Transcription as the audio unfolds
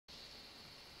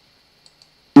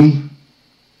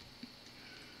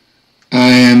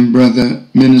and brother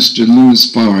Minister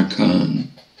Louis Farrakhan,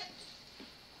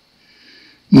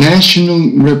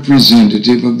 National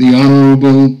Representative of the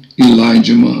Honorable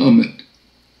Elijah Muhammad.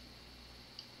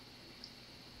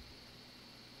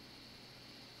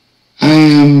 I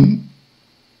am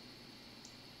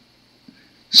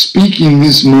speaking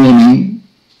this morning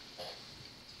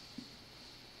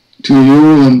to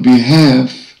you on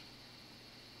behalf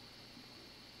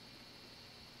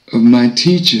of my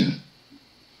teacher,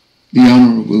 the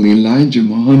Honorable Elijah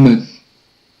Muhammad,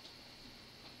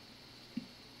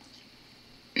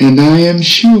 and I am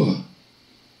sure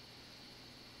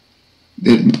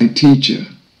that my teacher,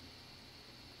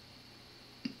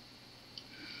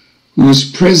 who is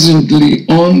presently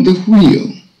on the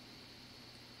wheel,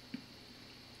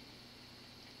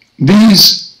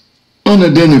 these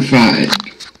unidentified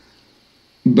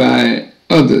by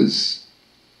others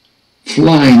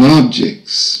flying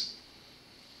objects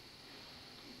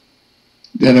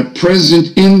that are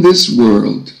present in this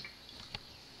world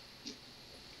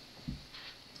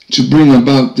to bring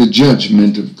about the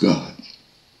judgment of God.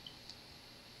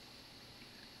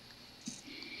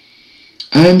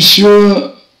 I am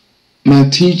sure my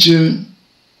teacher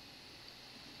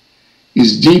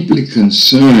is deeply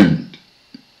concerned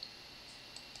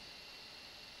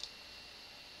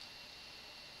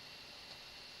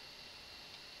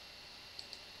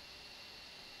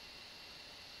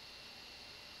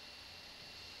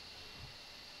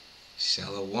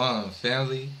Shalom,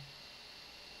 family.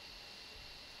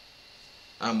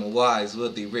 I'm a wise,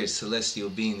 wealthy, rich, celestial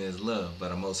being that is loved by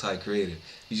the Most High Creator.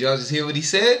 Did y'all just hear what he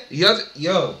said?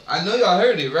 Yo, I know y'all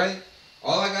heard it, right?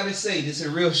 All I gotta say, this is a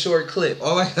real short clip.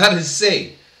 All I gotta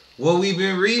say, what we've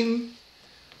been reading,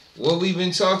 what we've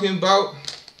been talking about,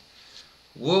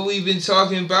 what we've been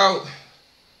talking about,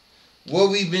 what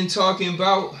we've been talking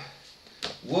about,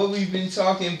 what we've been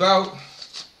talking about,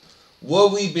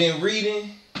 what we've been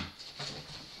reading.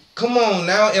 Come on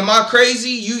now, am I crazy?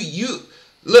 You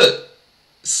look,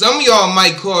 some of y'all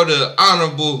might call the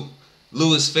Honorable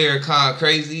Louis Farrakhan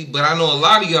crazy, but I know a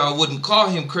lot of y'all wouldn't call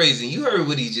him crazy. You heard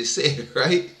what he just said,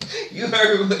 right? You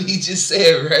heard what he just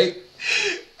said, right?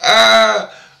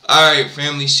 Alright,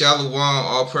 family, Shalom,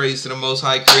 all praise to the Most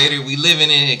High Creator. We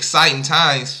living in exciting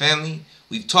times, family.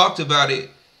 We've talked about it.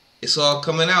 It's all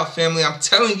coming out, family. I'm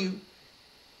telling you.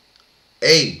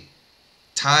 Hey,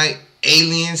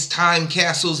 aliens, time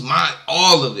capsules,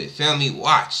 all of it. Family,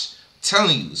 watch. I'm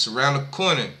telling you, it's around the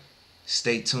corner.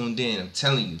 Stay tuned in. I'm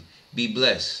telling you. Be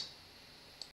blessed.